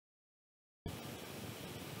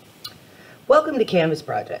Welcome to Canvas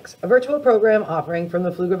Projects, a virtual program offering from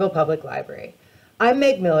the Pflugerville Public Library. I'm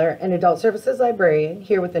Meg Miller, an Adult Services Librarian,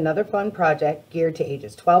 here with another fun project geared to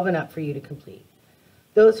ages 12 and up for you to complete.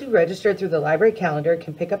 Those who registered through the library calendar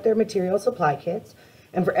can pick up their material supply kits,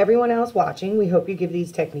 and for everyone else watching, we hope you give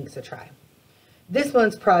these techniques a try. This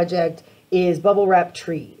month's project is bubble wrap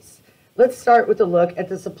trees. Let's start with a look at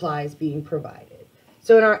the supplies being provided.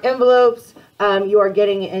 So in our envelopes, you are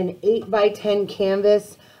getting an 8x10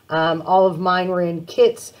 canvas. All of mine were in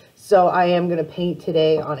kits, so I am going to paint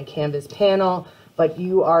today on a canvas panel, but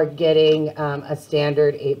you are getting a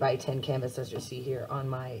standard 8x10 canvas as you see here on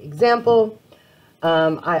my example.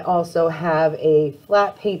 I also have a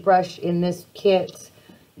flat paintbrush in this kit,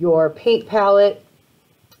 your paint palette,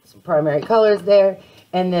 some primary colors there,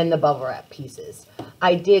 and then the bubble wrap pieces.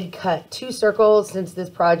 I did cut 2 circles since this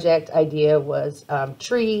project idea was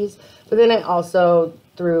trees, but then I also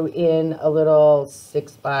threw in a little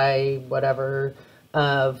 6x whatever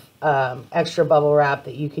of extra bubble wrap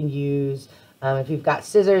that you can use. If you've got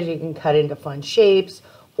scissors, you can cut into fun shapes,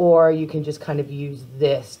 or you can just kind of use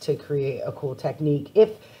this to create a cool technique if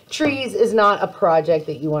trees is not a project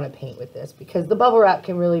that you want to paint with this, because the bubble wrap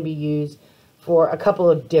can really be used for a couple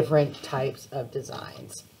of different types of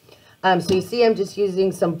designs. So you see I'm just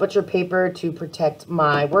using some butcher paper to protect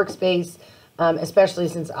my workspace, especially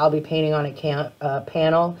since I'll be painting on a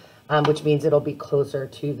panel, which means it'll be closer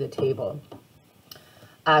to the table.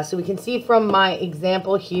 So we can see from my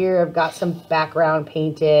example here, I've got some background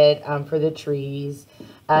painted for the trees.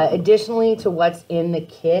 Additionally to what's in the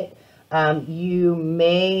kit, you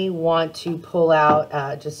may want to pull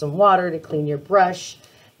out just some water to clean your brush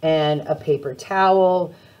and a paper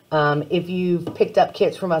towel. If you've picked up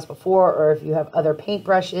kits from us before, or if you have other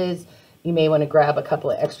paintbrushes, you may want to grab a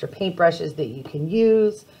couple of extra paintbrushes that you can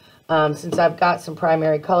use. Since I've got some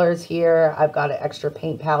primary colors here, I've got an extra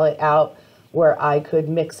paint palette out where I could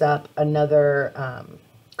mix up another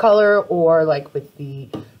color, or like with the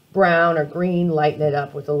brown or green, lighten it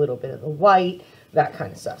up with a little bit of the white, that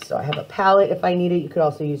kind of stuff. So I have a palette if I need it. You could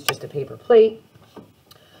also use just a paper plate.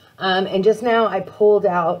 And just now I pulled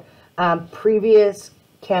out previous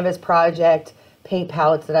canvas project paint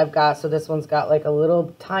palettes that I've got. So this one's got like a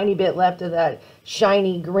little tiny bit left of that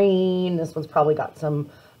shiny green. This one's probably got some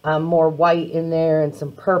more white in there and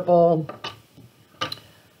some purple.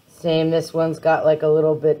 Same, this one's got like a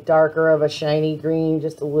little bit darker of a shiny green,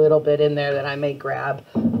 just a little bit in there that I may grab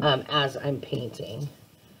as I'm painting.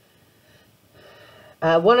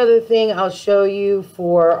 One other thing I'll show you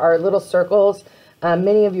for our little circles,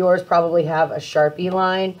 many of yours probably have a Sharpie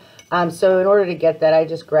line. So in order to get that, I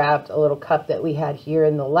just grabbed a little cup that we had here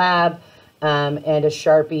in the lab and a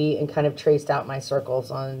Sharpie and kind of traced out my circles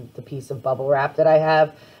on the piece of bubble wrap that I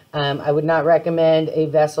have. I would not recommend a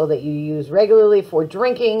vessel that you use regularly for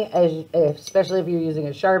drinking, especially if you're using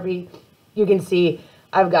a Sharpie. You can see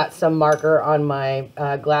I've got some marker on my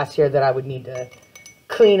glass here that I would need to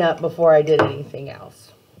clean up before I did anything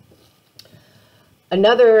else.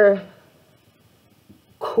 Another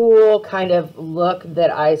cool kind of look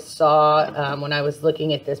that I saw when I was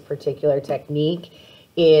looking at this particular technique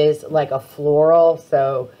is like a floral,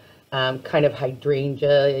 so kind of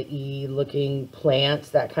hydrangea-y looking plants,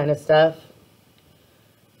 that kind of stuff.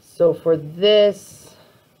 So for this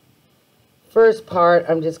first part,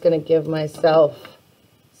 I'm just going to give myself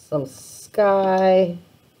some sky.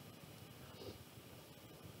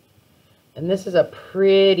 And this is a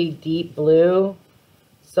pretty deep blue.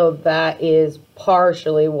 So that is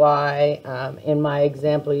partially why in my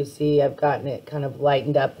example you see I've gotten it kind of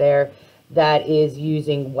lightened up there. That is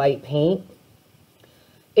using white paint.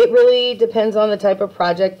 It really depends on the type of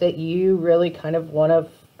project that you really kind of want to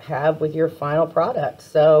have with your final product.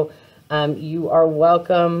 So you are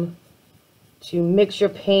welcome to mix your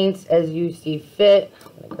paints as you see fit.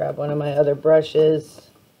 I'm going to grab one of my other brushes.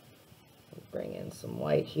 Bring in some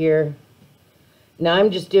white here. Now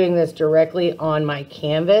I'm just doing this directly on my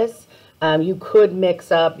canvas. You could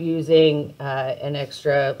mix up using an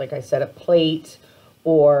extra, like I said, a plate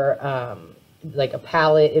or like a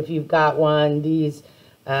palette if you've got one. These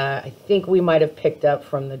I think we might have picked up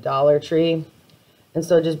from the Dollar Tree. And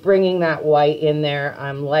so just bringing that white in there,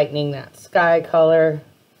 I'm lightening that sky color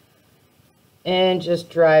and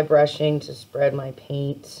just dry brushing to spread my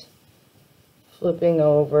paint. Flipping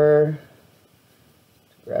over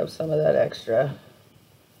to grab some of that extra.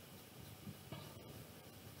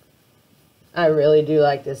 I really do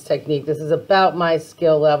like this technique. This is about my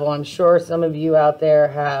skill level. I'm sure some of you out there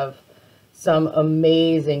have some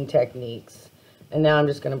amazing techniques. And now I'm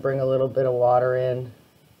just going to bring a little bit of water in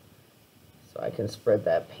so I can spread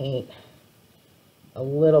that paint a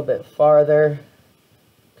little bit farther.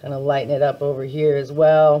 Kind of lighten it up over here as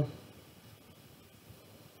well.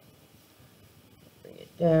 Bring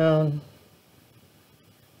it down.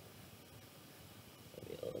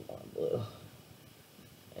 Maybe a little more blue.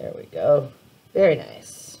 There we go. Very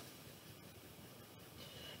nice.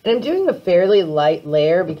 And I'm doing a fairly light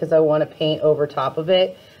layer because I want to paint over top of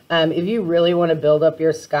it. If you really want to build up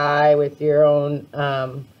your sky with your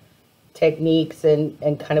own techniques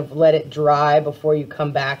and kind of let it dry before you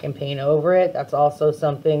come back and paint over it, that's also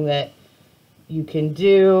something that you can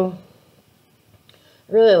do.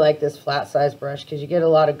 I really like this flat size brush because you get a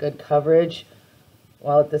lot of good coverage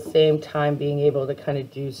while at the same time being able to kind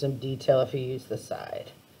of do some detail if you use the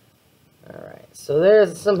side. All right, so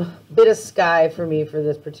there's some bit of sky for me for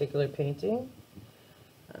this particular painting.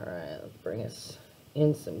 All right, let's bring us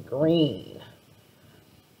in some green.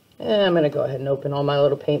 And I'm going to go ahead and open all my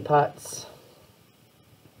little paint pots.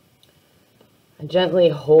 I gently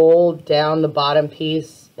hold down the bottom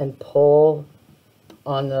piece and pull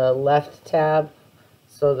on the left tab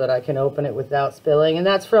so that I can open it without spilling. And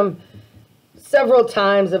that's from several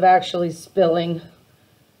times of actually spilling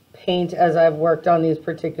paint as I've worked on these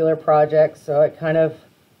particular projects. So it kind of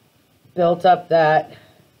built up that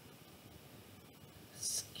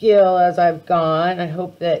skill as I've gone. I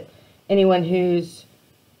hope that anyone who's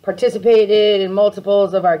participated in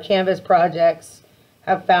multiples of our Canvas projects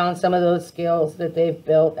have found some of those skills that they've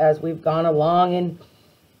built as we've gone along and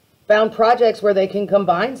found projects where they can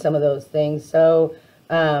combine some of those things. So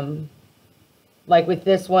like with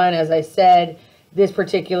this one, as I said, this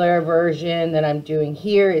particular version that I'm doing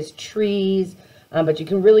here is trees, but you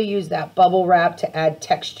can really use that bubble wrap to add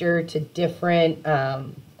texture to different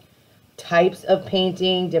types of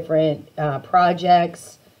painting, different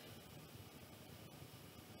projects.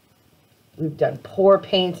 We've done pour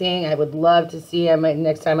painting. I would love to see,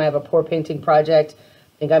 next time I have a pour painting project,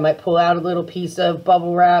 I think I might pull out a little piece of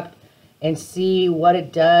bubble wrap and see what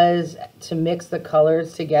it does to mix the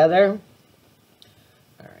colors together.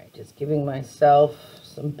 All right, just giving myself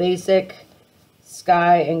some basic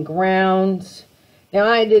sky and ground. Now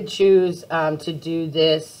I did choose to do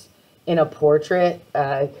this in a portrait.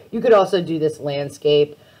 You could also do this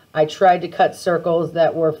landscape. I tried to cut circles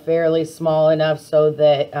that were fairly small enough so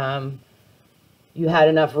that you had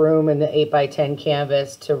enough room in the 8x10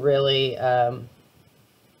 canvas to really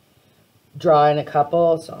draw in a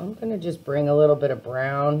couple. So I'm going to just bring a little bit of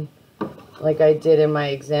brown like I did in my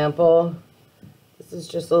example. This is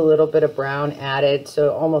just a little bit of brown added, so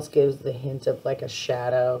it almost gives the hint of like a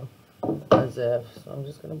shadow, as if. So I'm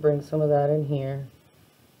just going to bring some of that in here.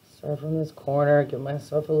 Start from this corner, give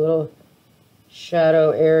myself a little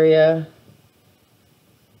shadow area.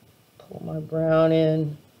 Pull my brown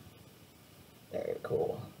in. Very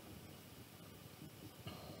cool.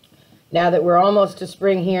 Now that we're almost to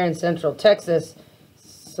spring here in Central Texas,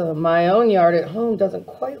 so my own yard at home doesn't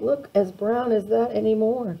quite look as brown as that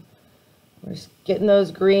anymore. We're just getting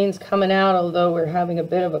those greens coming out, although we're having a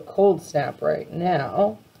bit of a cold snap right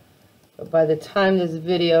now. But by the time this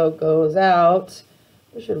video goes out,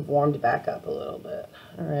 we should have warmed back up a little bit.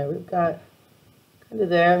 All right, we've got kind of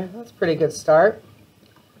there. That's a pretty good start.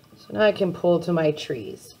 So now I can pull to my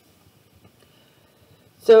trees.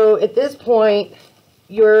 So at this point,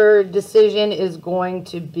 your decision is going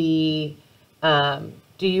to be,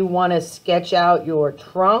 do you want to sketch out your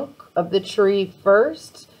trunk of the tree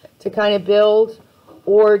first to kind of build,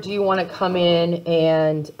 or do you want to come in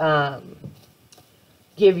and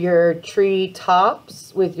give your tree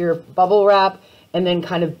tops with your bubble wrap and then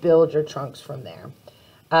kind of build your trunks from there?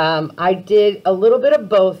 I did a little bit of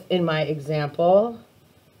both in my example.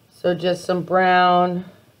 So just some brown.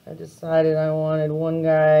 I decided I wanted one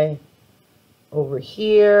guy over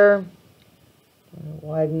here.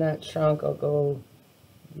 Widen that trunk. I'll go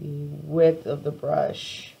the width of the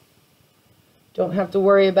brush. Don't have to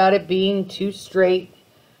worry about it being too straight.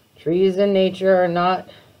 Trees in nature are not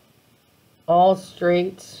all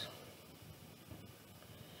straight.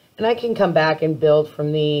 And I can come back and build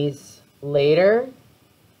from these later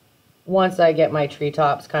once I get my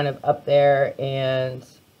treetops kind of up there and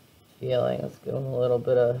feeling. Let's give them a little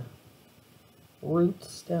bit of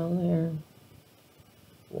roots down there.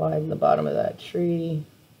 Widen the bottom of that tree.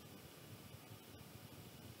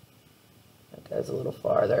 That guy's a little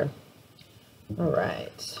farther. All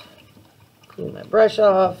right. Clean my brush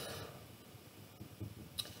off.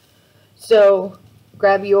 So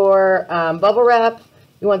grab your bubble wrap.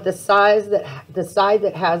 You want the side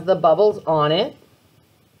that has the bubbles on it.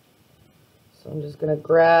 So I'm just going to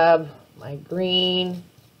grab my green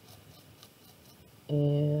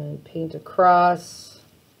and paint across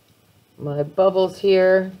my bubbles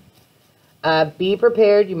here. Be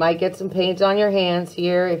prepared. You might get some paint on your hands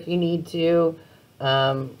here if you need to.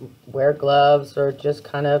 Wear gloves or just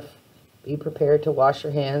kind of be prepared to wash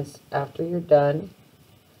your hands after you're done.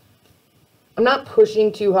 I'm not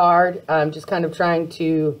pushing too hard. I'm just kind of trying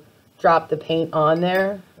to drop the paint on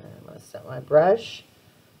there. I'm going to set my brush.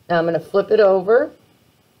 Now I'm going to flip it over.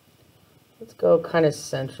 Let's go kind of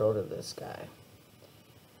central to this guy.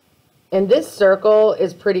 And this circle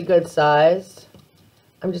is pretty good sized.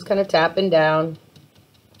 I'm just kind of tapping down.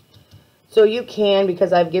 So you can,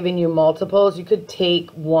 because I've given you multiples, you could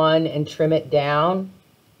take one and trim it down.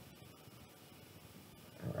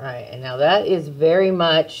 All right, and now that is very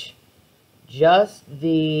much just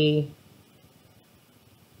the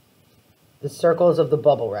circles of the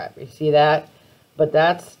bubble wrap. You see that? But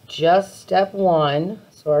that's just step one.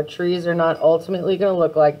 So our trees are not ultimately going to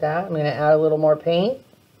look like that. I'm going to add a little more paint.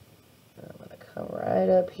 I'm going to come right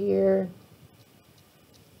up here.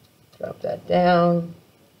 Drop that down.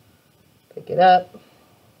 Pick it up.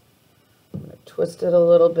 I'm going to twist it a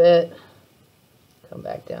little bit. Come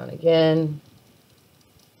back down again.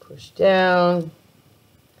 Push down.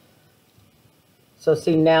 So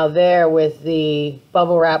see now there with the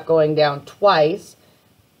bubble wrap going down twice,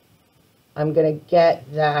 I'm going to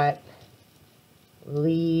get that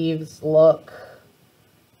leaves look.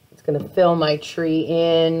 It's going to fill my tree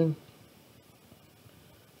in.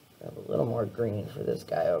 Grab a little more green for this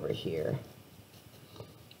guy over here.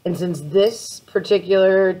 And since this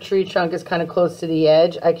particular tree trunk is kind of close to the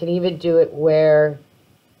edge, I can even do it where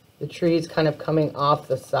the tree is kind of coming off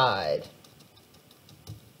the side.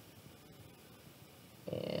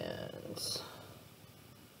 And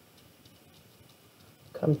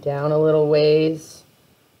come down a little ways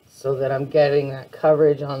so that I'm getting that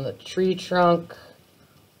coverage on the tree trunk.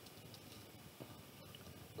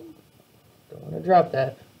 Don't want to drop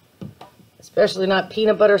that. Especially not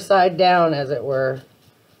peanut butter side down, as it were.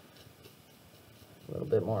 A little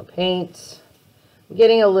bit more paint. I'm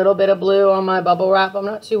getting a little bit of blue on my bubble wrap. I'm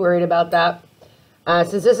not too worried about that.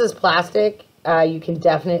 Since this is plastic, you can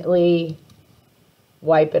definitely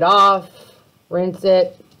wipe it off, rinse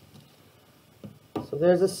it. So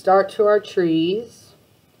there's a start to our trees.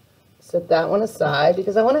 Set that one aside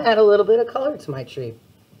because I want to add a little bit of color to my tree.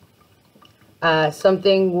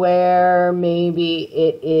 Something where maybe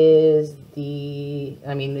it is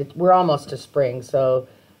we're almost to spring, so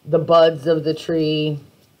the buds of the tree,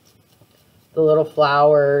 the little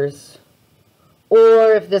flowers,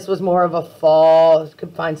 or if this was more of a fall, you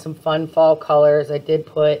could find some fun fall colors. I did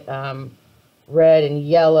put red and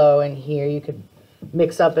yellow in here. You could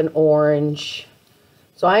mix up an orange.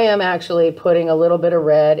 So I am actually putting a little bit of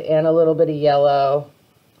red and a little bit of yellow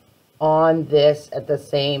on this at the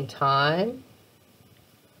same time.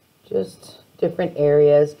 Just different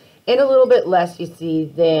areas. And a little bit less, you see,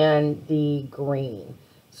 than the green.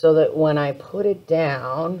 So that when I put it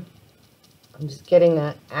down, I'm just getting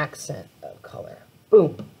that accent of color.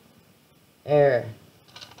 Boom. There.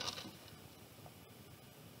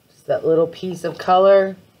 Just that little piece of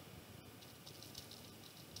color.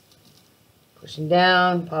 Pushing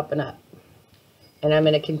down, popping up. And I'm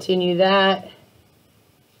going to continue that.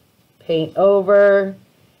 Paint over.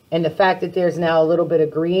 And the fact that there's now a little bit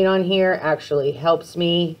of green on here actually helps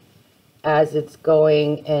me as it's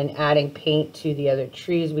going and adding paint to the other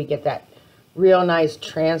trees. We get that real nice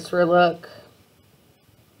transfer look.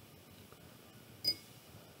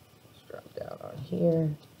 Let's drop down on here.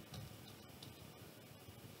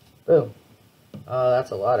 Boom. Oh,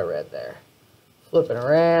 that's a lot of red there. Flipping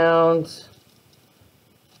around.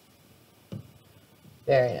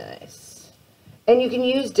 Very nice. And you can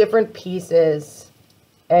use different pieces,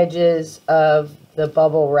 edges of the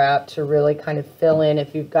bubble wrap to really kind of fill in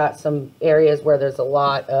if you've got some areas where there's a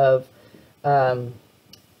lot of the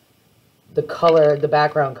color, the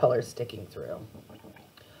background color sticking through.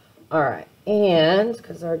 All right, and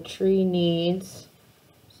because our tree needs,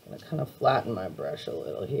 I'm just going to kind of flatten my brush a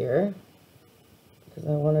little here because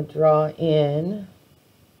I want to draw in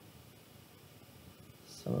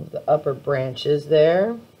some of the upper branches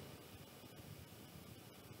there.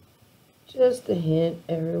 Just a hint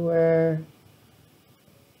everywhere.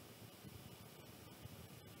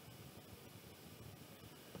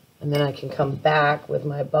 And then I can come back with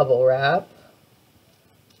my bubble wrap.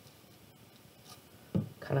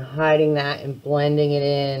 Kind of hiding that and blending it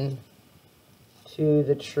in to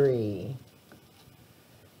the tree.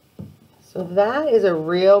 So that is a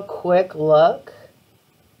real quick look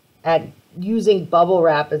at using bubble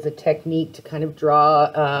wrap as a technique to kind of draw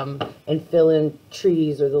and fill in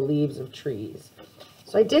trees or the leaves of trees.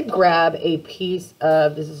 So I did grab a piece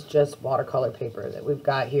of, this is just watercolor paper that we've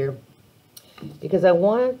got here. because I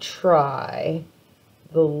want to try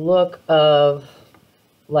the look of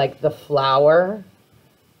like the flower.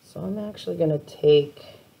 So I'm actually going to take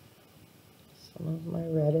some of my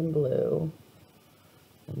red and blue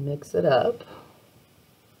and mix it up.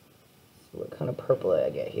 See what kind of purple I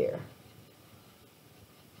get here.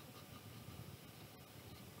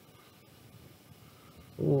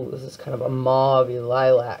 Ooh, this is kind of a mauve-y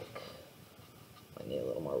lilac. I need a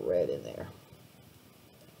little more red in there.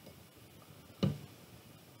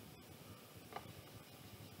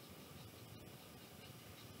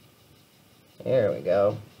 There we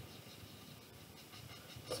go.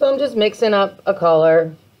 So I'm just mixing up a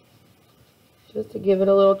color just to give it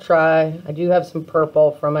a little try. I do have some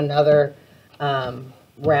purple from another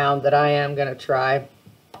round that I am going to try.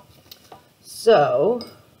 So,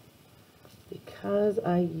 because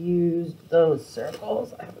I used those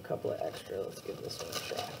circles, I have a couple of extra. Let's give this one a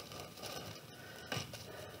try.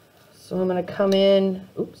 So I'm going to come in,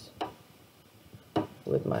 oops,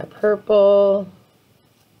 with my purple.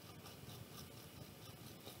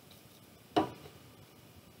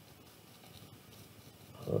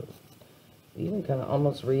 Oh, it even kind of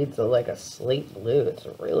almost reads like a slate blue. It's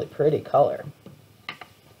a really pretty color.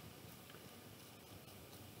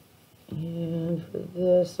 And for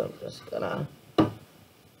this, I'm just going to kind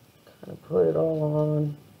of put it all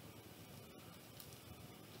on.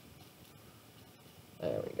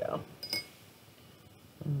 There we go.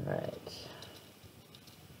 All right.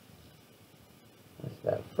 That's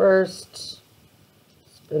that first.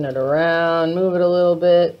 Spin it around, move it a little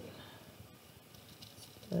bit.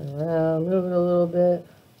 Spin it around, move it a little bit.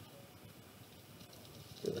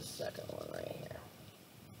 Let's do the second one right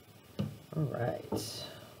here. All right.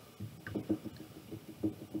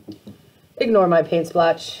 Ignore my paint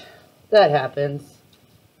splotch. That happens.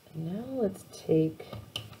 And now let's take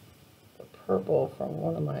the purple from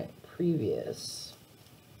one of my previous.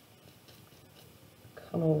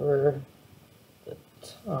 Come over the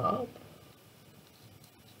top.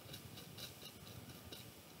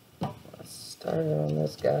 Let's start on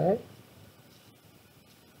this guy.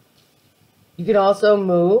 You can also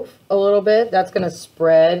move a little bit. That's going to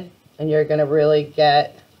spread, and you're going to really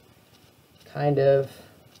get kind of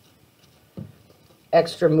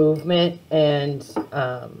extra movement, and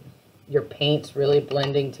your paint's really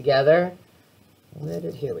blending together.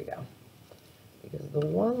 Here we go. Because the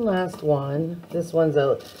one last one, this one's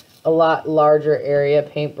a lot larger area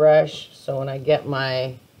paintbrush. So when I get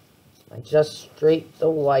I just straight the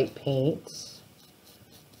white paint.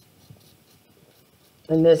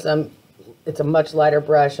 And this, it's a much lighter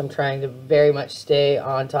brush. I'm trying to very much stay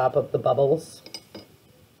on top of the bubbles.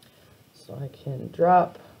 So I can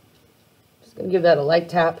drop. Just going to give that a light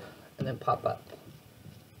tap and then pop up.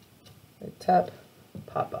 Light tap,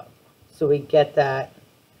 pop up. So we get that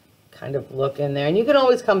kind of look in there. And you can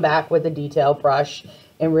always come back with a detail brush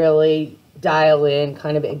and really dial in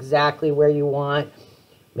kind of exactly where you want.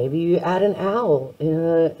 Maybe you add an owl in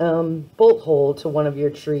a bolt hole to one of your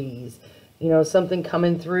trees. You know, something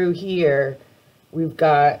coming through here. We've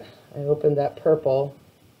got, I opened that purple.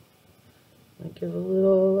 I give a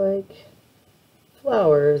little like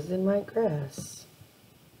flowers in my grass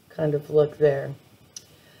kind of look there.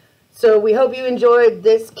 So we hope you enjoyed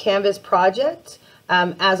this canvas project.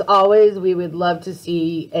 As always, we would love to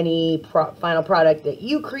see any final product that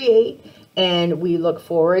you create, and we look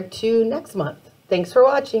forward to next month. Thanks for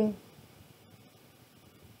watching.